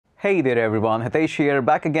Hey there everyone, Hitesh here,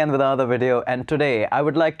 back again with another video, and today I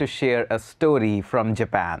would like to share a story from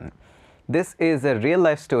Japan. This is a real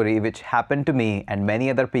life story which happened to me and many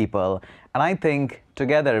other people, and I think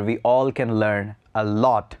together we all can learn a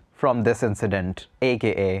lot from this incident,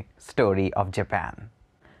 aka story of Japan.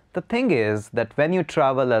 The thing is that when you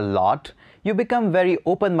travel a lot, you become very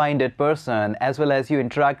open-minded person, as well as you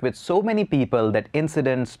interact with so many people that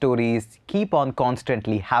incident stories keep on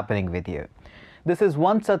constantly happening with you. This is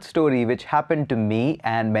one such story which happened to me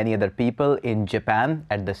and many other people in Japan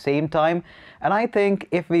at the same time, and I think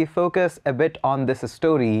if we focus a bit on this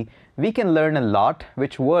story, we can learn a lot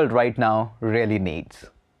which world right now really needs.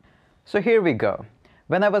 So here we go.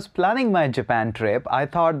 When I was planning my Japan trip, I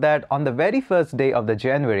thought that on the very first day of the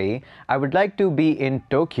January, I would like to be in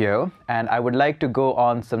Tokyo and I would like to go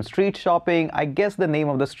on some street shopping. I guess the name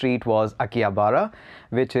of the street was Akihabara,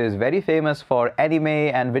 which is very famous for anime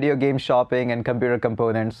and video game shopping and computer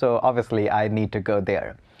components, so obviously I need to go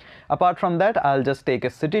there. Apart from that, I'll just take a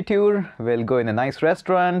city tour, we'll go in a nice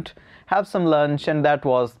restaurant, have some lunch, and that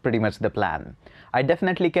was pretty much the plan. I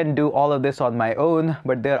definitely can do all of this on my own,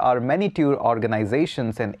 but there are many tour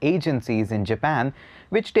organizations and agencies in Japan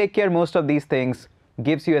which take care most of these things,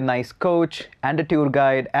 gives you a nice coach and a tour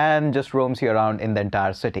guide, and just roams you around in the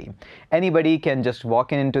entire city. Anybody can just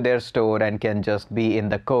walk into their store and can just be in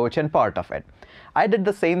the coach and part of it. I did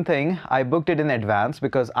the same thing. I booked it in advance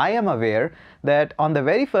because I am aware that on the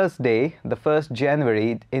very first day, the 1st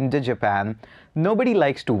January in Japan, nobody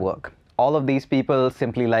likes to work. All of these people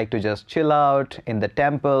simply like to just chill out in the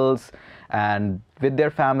temples and with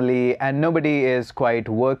their family, and nobody is quite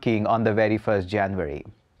working on the very 1st January.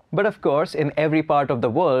 But of course, in every part of the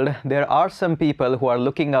world, there are some people who are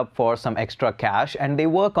looking up for some extra cash and they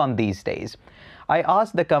work on these days. I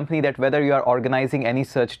asked the company that whether you are organizing any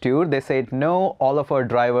such tour. They said no, all of our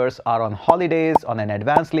drivers are on holidays, on an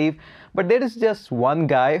advance leave, but there is just one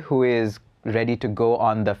guy who is ready to go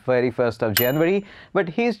on the very 1st of January, but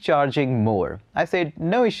he's charging more. I said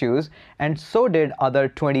no issues, and so did other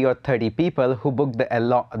 20 or 30 people who booked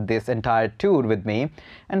this entire tour with me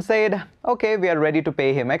and said, okay, we are ready to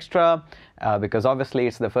pay him extra because obviously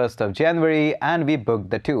it's the 1st of January and we booked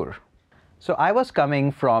the tour. So I was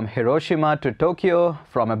coming from Hiroshima to Tokyo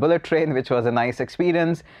from a bullet train, which was a nice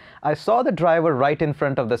experience. I saw the driver right in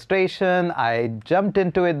front of the station. I jumped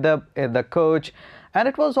into the coach, and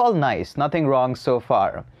it was all nice, nothing wrong so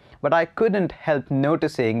far. But I couldn't help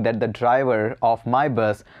noticing that the driver of my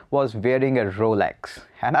bus was wearing a Rolex.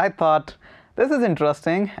 And I thought, this is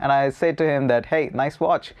interesting. And I said to him that, hey, nice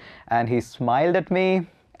watch. And he smiled at me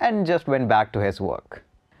and just went back to his work.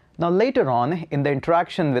 Now later on, in the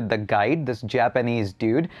interaction with the guide, this Japanese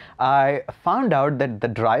dude, I found out that the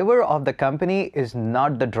driver of the company is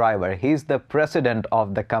not the driver. He's the president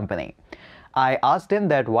of the company. I asked him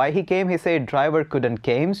that why he came. He said driver couldn't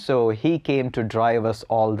came, so he came to drive us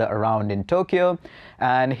all around in Tokyo,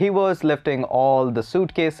 and he was lifting all the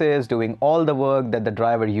suitcases, doing all the work that the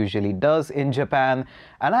driver usually does in Japan.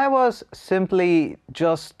 And I was simply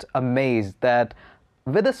just amazed that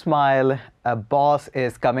with a smile, a boss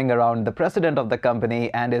is coming around, the president of the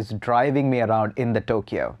company, and is driving me around in the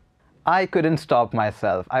Tokyo. I couldn't stop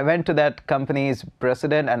myself. I went to that company's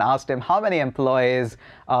president and asked him how many employees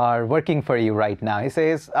are working for you right now. He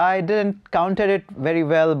says, I didn't count it very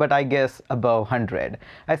well, but I guess above 100.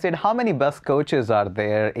 I said, how many bus coaches are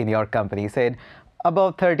there in your company? He said,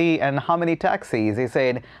 above 30. And how many taxis? He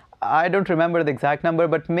said, I don't remember the exact number,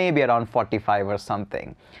 but maybe around 45 or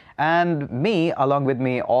something. And me, along with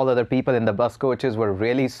me, all other people in the bus coaches were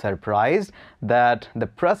really surprised that the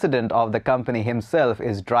president of the company himself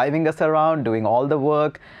is driving us around, doing all the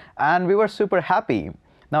work, and we were super happy.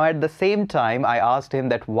 Now at the same time, I asked him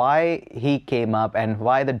that why he came up and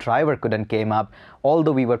why the driver couldn't came up,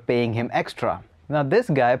 although we were paying him extra. Now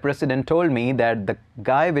this guy, president, told me that the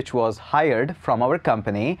guy which was hired from our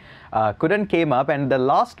company couldn't came up, and the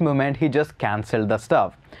last moment he just cancelled the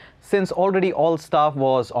stuff. Since already all staff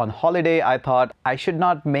was on holiday, I thought I should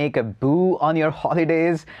not make a boo on your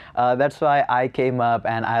holidays. That's why I came up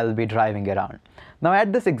and I'll be driving around. Now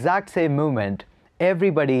at this exact same moment,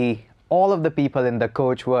 everybody, all of the people in the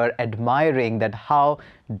coach were admiring that how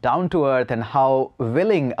down to earth and how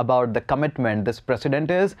willing about the commitment this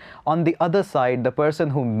president is. On the other side, the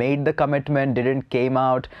person who made the commitment didn't came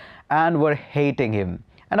out and were hating him.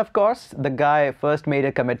 And of course, the guy first made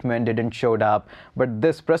a commitment, didn't showed up, but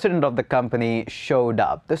this president of the company showed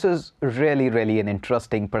up. This is really an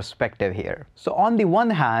interesting perspective here. So on the one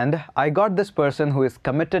hand, I got this person who is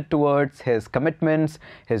committed towards his commitments,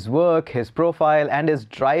 his work, his profile, and is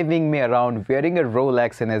driving me around wearing a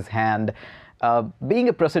Rolex in his hand. being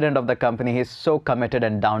a president of the company, he's so committed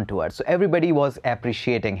and down to earth. So everybody was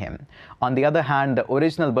appreciating him. On the other hand, the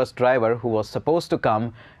original bus driver who was supposed to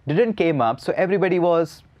come didn't came up. So everybody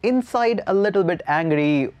was inside a little bit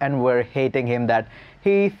angry and were hating him that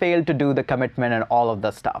he failed to do the commitment and all of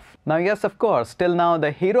the stuff. Now, yes, of course, till now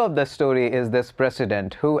the hero of the story is this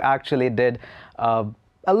president who actually did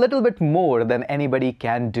a little bit more than anybody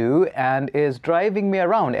can do and is driving me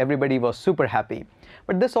around. Everybody was super happy.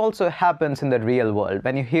 But this also happens in the real world.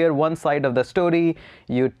 When you hear one side of the story,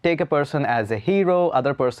 you take a person as a hero,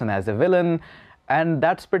 other person as a villain, and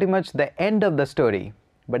that's pretty much the end of the story.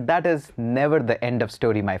 But that is never the end of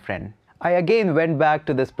story, my friend. I again went back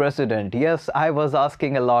to this president. Yes, I was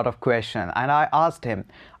asking a lot of questions, and I asked him,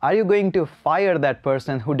 are you going to fire that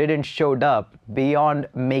person who didn't showed up beyond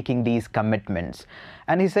making these commitments?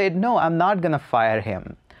 And he said, no, I'm not gonna fire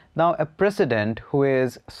him. Now, a president who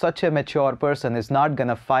is such a mature person is not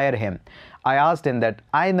gonna fire him. I asked him that,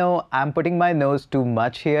 I know I'm putting my nose too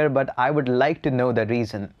much here, but I would like to know the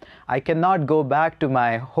reason. I cannot go back to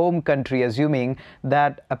my home country assuming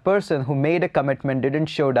that a person who made a commitment didn't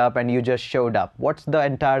showed up and you just showed up. What's the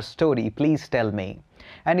entire story? Please tell me.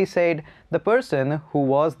 And he said, the person who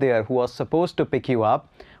was there, who was supposed to pick you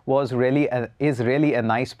up, is really a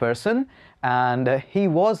nice person, and he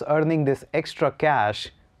was earning this extra cash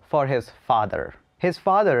for his father. His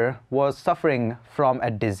father was suffering from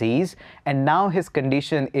a disease, and now his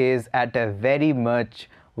condition is at a very much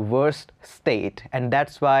worse state, and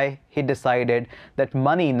that's why he decided that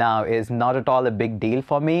money now is not at all a big deal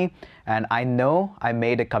for me, and I know I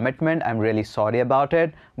made a commitment, I'm really sorry about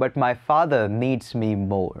it, but my father needs me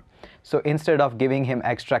more. So instead of giving him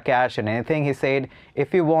extra cash and anything, he said,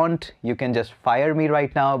 if you want, you can just fire me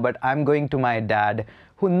right now, but I'm going to my dad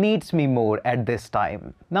who needs me more at this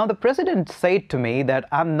time. Now, the president said to me that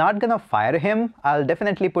I'm not gonna fire him. I'll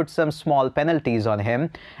definitely put some small penalties on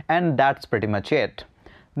him, and that's pretty much it.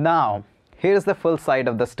 Now, here's the full side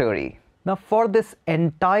of the story. Now, for this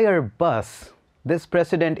entire bus, this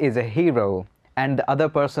president is a hero, and the other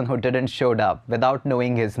person who didn't showed up without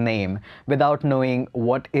knowing his name, without knowing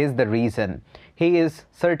what is the reason, he is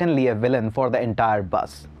certainly a villain for the entire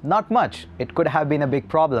bus. Not much. It could have been a big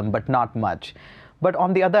problem, but not much. But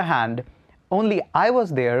on the other hand, only I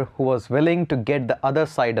was there who was willing to get the other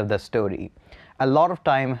side of the story. A lot of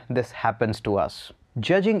time this happens to us.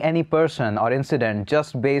 Judging any person or incident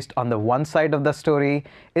just based on the one side of the story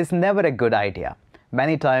is never a good idea.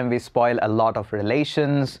 Many times we spoil a lot of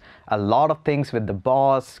relations, a lot of things with the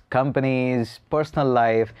boss, companies, personal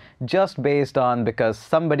life, just based on because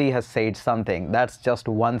somebody has said something. That's just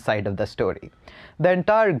one side of the story. The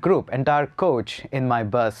entire group, entire coach in my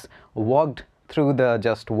bus walked through the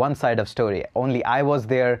just one side of story. Only I was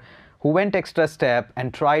there who went extra step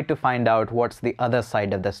and tried to find out what's the other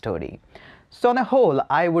side of the story. So on a whole,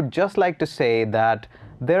 I would just like to say that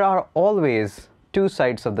there are always two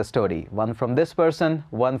sides of the story, one from this person,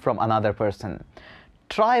 one from another person.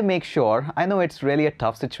 Try make sure, I know it's really a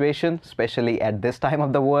tough situation, especially at this time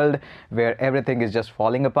of the world where everything is just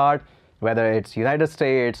falling apart, whether it's United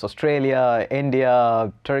States, Australia,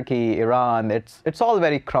 India, Turkey, Iran, it's all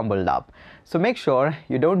very crumbled up. So make sure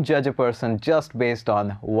you don't judge a person just based on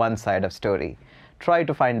one side of story. Try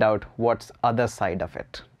to find out what's other side of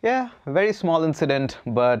it. Yeah, very small incident,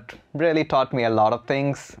 but really taught me a lot of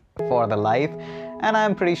things for the life. And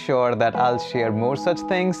I'm pretty sure that I'll share more such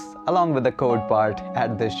things along with the code part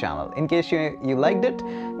at this channel. In case you liked it,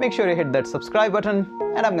 make sure you hit that subscribe button,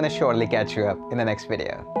 and I'm gonna surely catch you up in the next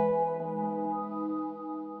video.